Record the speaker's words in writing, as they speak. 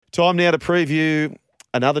Time now to preview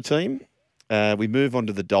another team. We move on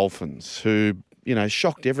to the Dolphins, who,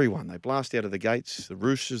 shocked everyone. They blast out of the gates. The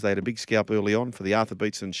Roosters, they had a big scalp early on for the Arthur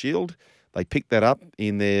Beetson Shield. They picked that up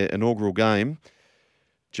in their inaugural game.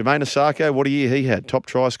 Jermaine Asako, what a year he had. Top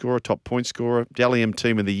try scorer, top point scorer, Dally M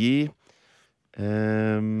Team of the Year.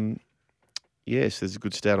 Yes, there's a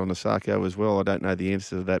good stat on Asako as well. I don't know the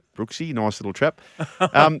answer to that, Brooksy. Nice little trap.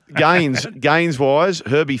 Gains-wise,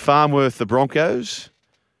 Herbie Farmworth, the Broncos.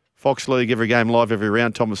 Fox League, every game live, every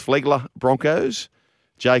round. Thomas Flegler, Broncos.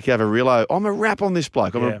 Jake Avarillo. I'm a rap on this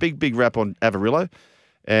bloke. I'm a big rap on Avarillo.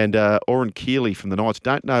 And Oren Keeley from the Knights.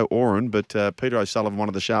 Don't know Oren, but Peter O'Sullivan, one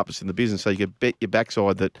of the sharpest in the business, so you could bet your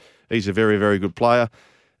backside that he's a very, very good player.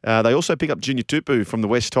 They also pick up Junior Tupu from the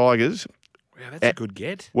West Tigers. Wow, that's a good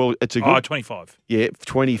get. Well, it's a good... 25. Yeah,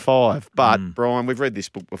 25. But, Brian, we've read this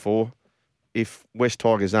book before. If West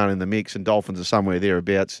Tigers aren't in the mix and Dolphins are somewhere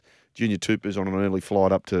thereabouts, Junior Tupu's on an early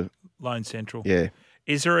flight up to... Lone Central. Yeah.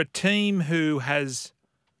 Is there a team who has...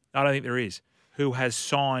 I don't think there is. Who has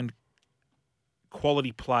signed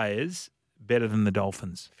quality players better than the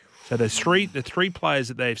Dolphins? So the three players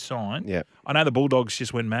that they've signed. Yeah. I know the Bulldogs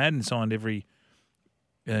just went mad and signed every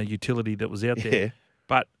utility that was out there. Yeah.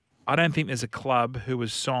 But I don't think there's a club who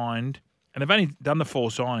has signed, and they've only done the 4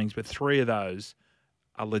 signings, but 3 of those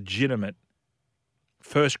are legitimate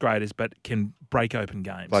first graders, but can break open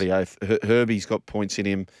games. Bloody oath. Herbie's got points in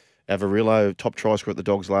him. Avarillo, top try scorer at the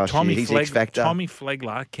Dogs last year. He's X-Factor. Tommy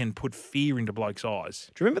Flegler can put fear into blokes'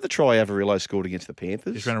 eyes. Do you remember the try Avarillo scored against the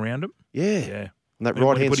Panthers? Just ran around him? Yeah. Yeah. On that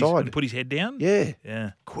right-hand side. When he put his head down? Yeah.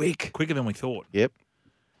 Yeah. Quicker than we thought. Yep.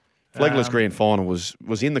 Flegler's grand final was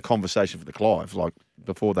in the conversation for the Clive, like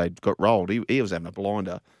before they got rolled. He was having a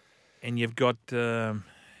blinder. And you've got the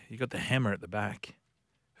Hammer at the back,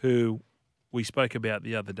 who we spoke about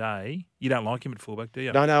the other day. You don't like him at fullback, do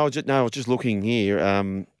you? No, I was just looking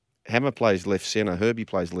here. Hammer plays left centre. Herbie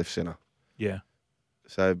plays left centre. Yeah.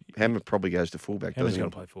 So Hammer probably goes to fullback, Hammer's doesn't he?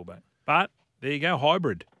 got to play fullback. But there you go,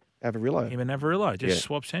 hybrid. Avarillo. Him and Avarillo, just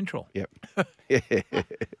swap central. Yep.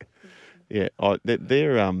 Yeah. Oh,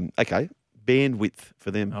 they're okay. Bandwidth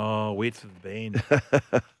for them. Oh, width of the band.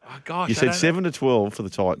 Oh, gosh. You said 7 to 12 for the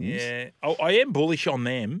Titans. Yeah. Oh, I am bullish on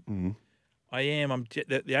them. Mm-hmm. I am.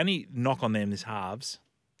 The only knock on them is halves,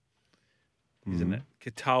 isn't it?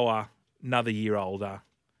 Katoa, another year older.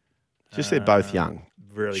 Just they're both young.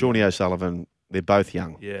 Really Shawnee young. O'Sullivan, they're both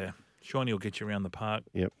young. Yeah. Shawnee will get you around the park.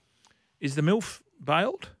 Yep. Is the MILF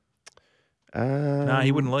bailed? No,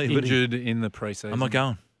 he wouldn't leave. Injured in the pre-season. I'm not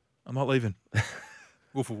going. I'm not leaving.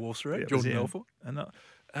 Wolf of Wall Street, Yeah, Jordan yeah.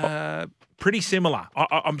 Belfort. Pretty similar.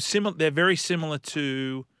 I'm similar. They're very similar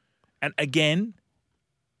to, and again,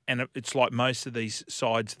 and it's like most of these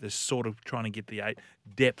sides, they're sort of trying to get the 8.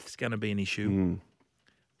 Depth's going to be an issue.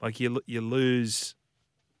 Like you lose,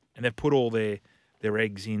 and they've put all their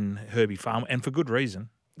eggs in Herbie Farm, and for good reason.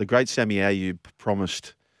 The great Sammy Ayub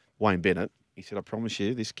promised Wayne Bennett, he said, I promise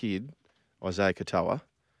you, this kid, Isaiah Katoa,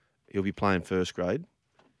 he'll be playing first grade.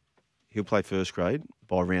 He'll play first grade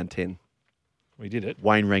by round 10. We did it.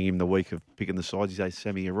 Wayne rang him the week of picking the sides. He said,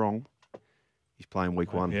 Sammy, you're wrong. He's playing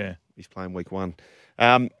week 1. Yeah. He's playing week 1.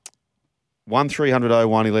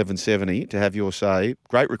 1-300-01-1170 to have your say.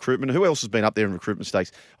 Great recruitment. Who else has been up there in recruitment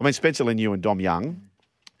stakes? I mean, Spencer Leniu and Dom Young.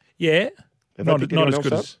 Yeah. Have they picked anyone else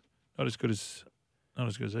up? Not as good as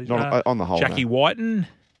these. Not on the whole. Jackie no. Whiten.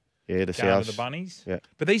 Yeah, the Going South. to the Bunnies. Yeah.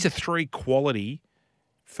 But these are 3 quality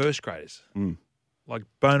first graders. Mm. Like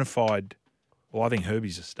bona fide. Well, I think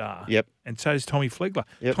Herbie's a star. Yep. And so is Tommy Flegler.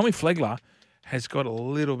 Yep. Tommy Flegler has got a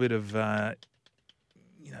little bit of, I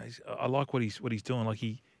like what he's doing. Like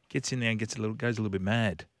he gets in there and goes a little bit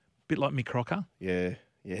mad. Bit like Mick Crocker. Yeah.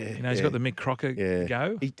 He's got the Mick Crocker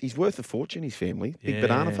go. He's worth a fortune, his family. Big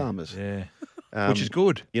banana farmers. Yeah. Which is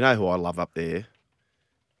good. You know who I love up there?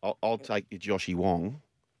 I'll take you, Joshy Wong.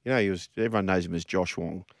 You know, everyone knows him as Josh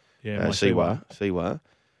Wong. Yeah, Siwa.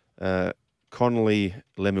 Connolly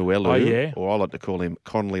Lemuelu. Oh, yeah. Or I like to call him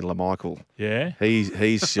Connolly LeMichael. Yeah.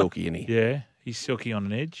 He's silky, isn't he? Yeah. He's silky on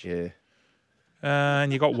an edge. Yeah.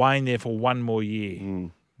 And you got Wayne there for 1 more year.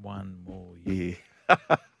 1 more year. Yeah.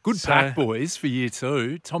 Good pack, boys, for year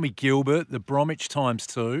 2. Tommy Gilbert, the Bromwich times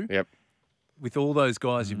 2. Yep. With all those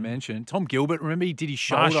guys you've mentioned. Tom Gilbert, remember he did his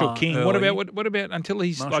shoulder Marshall King. early. What about until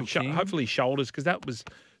he's Marshall King. hopefully shoulders, because that was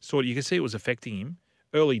sort of, you can see it was affecting him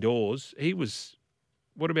early doors.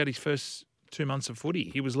 What about his first 2 months of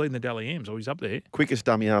footy? He was leading the Dally M's, or he's up there. Quickest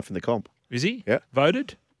dummy half in the comp. Is he? Yeah.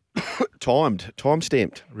 Voted? Time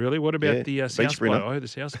stamped. Really? What about the South sprinter. bloke? I heard the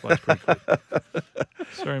South bloke's pretty quick.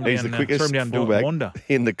 Saw him He's down, the quickest saw him down fullback Wanda.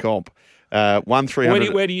 in the comp.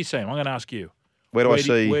 1-300. Where do you see him? I'm going to ask you. Where do I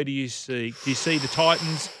see? Where do you see? Do you see the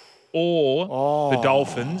Titans or the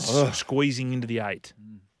Dolphins squeezing into the 8.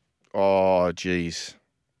 Oh, geez.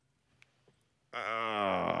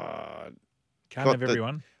 Can't have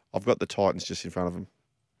everyone. I've got the Titans just in front of them.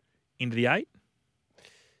 Into the 8?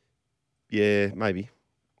 Yeah, maybe.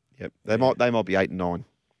 Yep. They might be 8 and 9.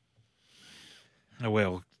 Oh,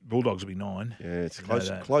 well, Bulldogs will be 9. Yeah, it's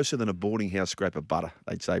closer than a boarding house scrap of butter,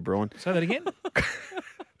 they'd say, Brian. Say that again?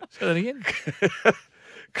 Say that again?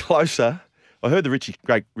 Closer. I heard the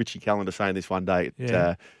great Richie Callender saying this one day.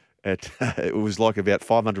 It was like about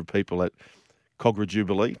 500 people at Cogra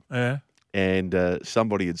Jubilee. Yeah. And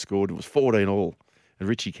somebody had scored. It was 14 all. And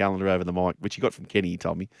Richie Callender over the mic, which he got from Kenny, he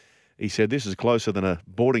told me. He said, this is closer than a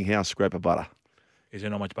boarding house scrap of butter. Is there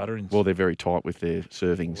not much butter in? Well, they're very tight with their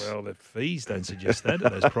servings. Well, the fees don't suggest that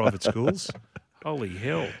at those private schools. Holy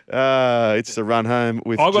hell. It's the run home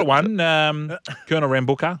with... I got one. Colonel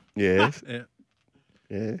Rambuka. Yes.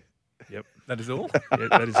 Yeah. Yep. That is all? Yeah,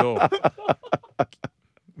 that is all.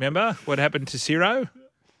 Remember what happened to Ciro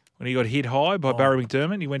when he got hit high by Barry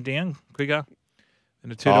McDermott? He went down quicker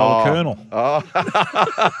than a $2 Colonel.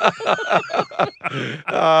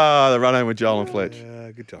 The run home with Joel and Fletch.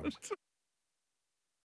 Good times.